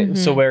 right?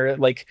 So where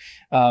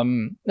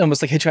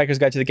almost like Hitchhiker's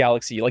Guide to the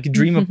Galaxy,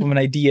 dream up of an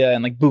idea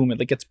and boom,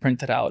 it gets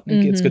printed out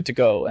and it's good to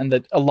go. And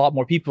that a lot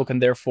more people can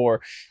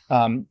therefore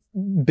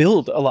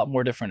build a lot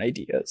more different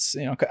ideas,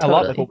 a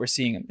lot like what we're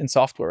seeing in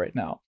software right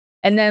now.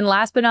 And then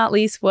last but not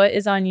least, what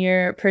is on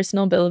your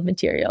personal bill of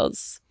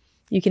materials?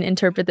 You can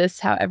interpret this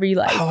however you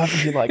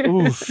like.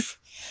 Oof.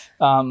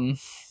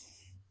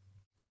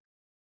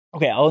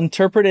 Okay, I'll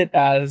interpret it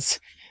as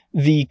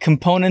the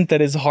component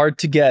that is hard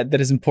to get, that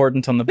is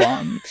important on the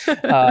BOM.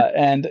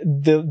 And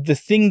the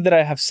thing that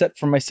I have set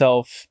for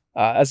myself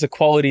as a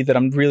quality that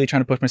I'm really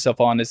trying to push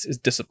myself on is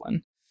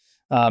discipline.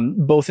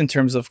 both in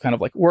terms of kind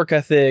of like work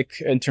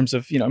ethic, in terms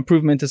of,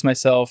 improvement as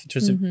myself, in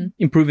terms of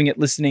improving at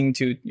listening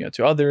to,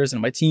 to others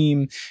and my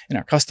team and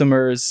our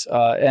customers,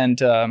 and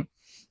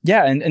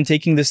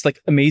taking this like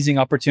amazing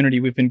opportunity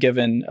we've been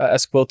given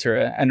as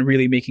Quilter and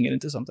really making it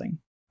into something.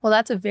 Well,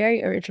 that's a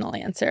very original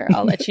answer.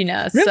 I'll let you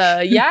know.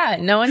 So yeah,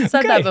 no one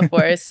said that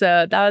before.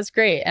 So that was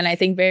great. And I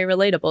think very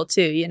relatable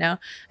too,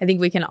 I think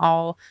we can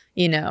all,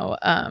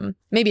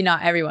 maybe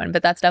not everyone,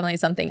 but that's definitely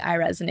something I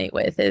resonate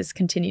with, is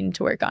continuing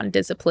to work on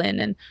discipline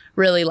and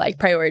really like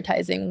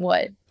prioritizing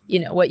what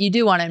you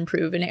do want to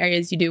improve in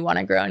areas you do want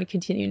to grow and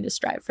continuing to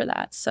strive for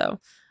that. So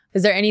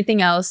is there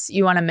anything else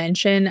you want to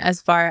mention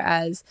as far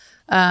as,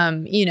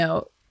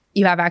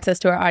 you have access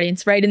to our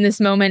audience right in this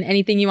moment?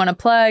 Anything you want to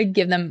plug,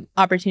 give them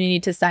opportunity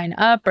to sign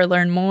up or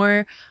learn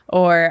more,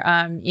 or,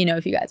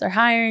 if you guys are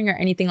hiring or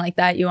anything like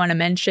that you want to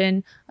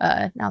mention,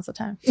 now's the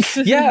time.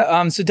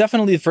 So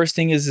definitely the first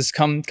thing is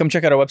come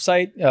check out our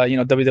website,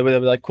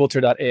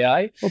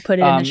 www.quilter.ai. We'll put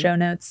it in the show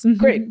notes.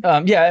 Great.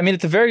 At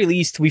the very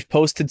least, we've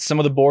posted some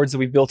of the boards that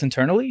we've built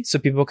internally, so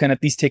people can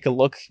at least take a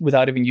look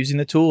without even using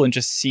the tool and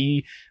just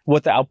see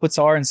what the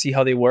outputs are and see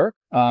how they work.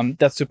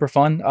 That's super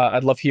fun.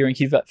 I'd love hearing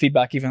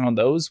feedback even on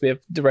those. We have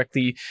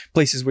directly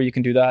places where you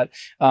can do that.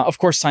 Of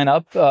course, sign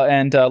up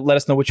and let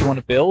us know what you want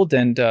to build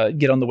and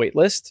get on the wait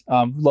list.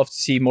 Love to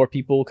see more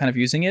people kind of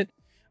using it.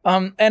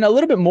 And a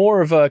little bit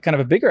more of a kind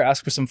of a bigger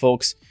ask for some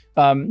folks.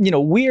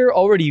 We're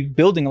already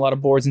building a lot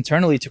of boards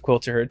internally to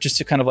Quilter just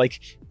to kind of like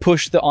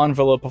push the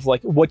envelope of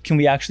like, what can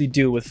we actually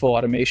do with full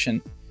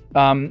automation?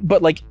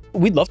 But like,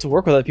 we'd love to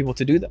work with other people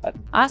to do that.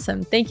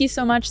 Awesome. Thank you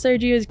so much,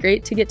 Sergiy. It was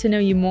great to get to know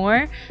you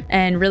more,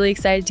 and really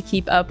excited to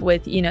keep up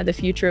with, the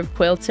future of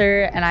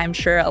Quilter. And I'm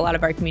sure a lot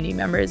of our community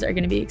members are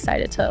going to be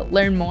excited to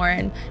learn more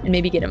and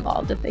maybe get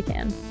involved if they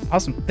can.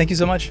 Awesome. Thank you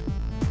so much.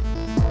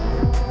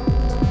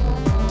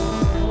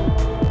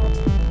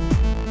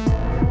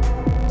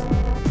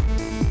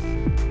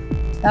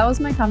 That was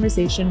my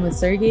conversation with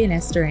Sergiy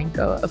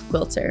Nesterenko of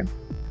Quilter.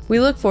 We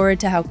look forward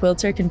to how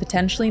Quilter can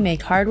potentially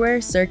make hardware,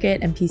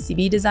 circuit, and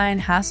PCB design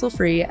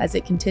hassle-free as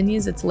it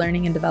continues its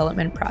learning and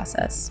development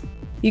process.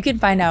 You can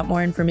find out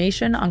more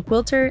information on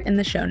Quilter in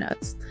the show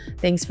notes.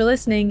 Thanks for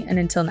listening, and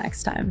until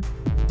next time.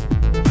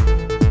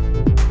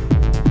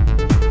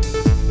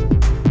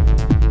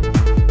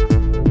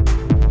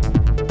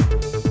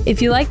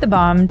 If you like The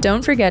Bomb,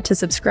 don't forget to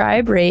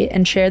subscribe, rate,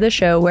 and share the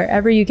show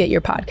wherever you get your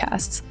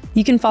podcasts.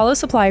 You can follow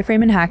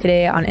Supplyframe and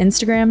Hackaday on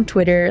Instagram,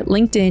 Twitter,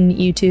 LinkedIn,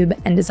 YouTube,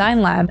 and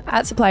DesignLab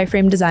at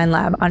Supplyframe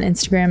DesignLab on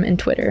Instagram and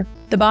Twitter.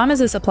 The Bomb is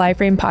a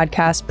Supplyframe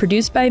podcast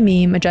produced by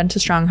me, Majenta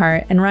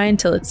Strongheart, and Ryan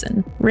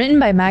Tillotson. Written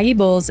by Maggie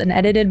Bowles and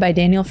edited by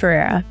Daniel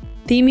Ferreira.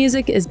 Theme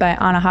music is by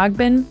Anna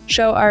Hogbin,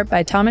 show art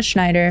by Thomas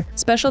Schneider.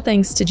 Special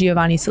thanks to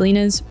Giovanni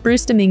Salinas,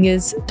 Bruce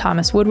Dominguez,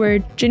 Thomas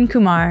Woodward, Jin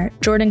Kumar,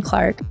 Jordan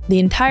Clark, the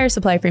entire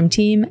Supplyframe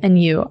team,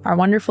 and you, our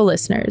wonderful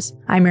listeners.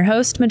 I'm your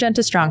host, Majenta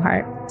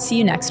Strongheart. See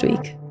you next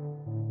week.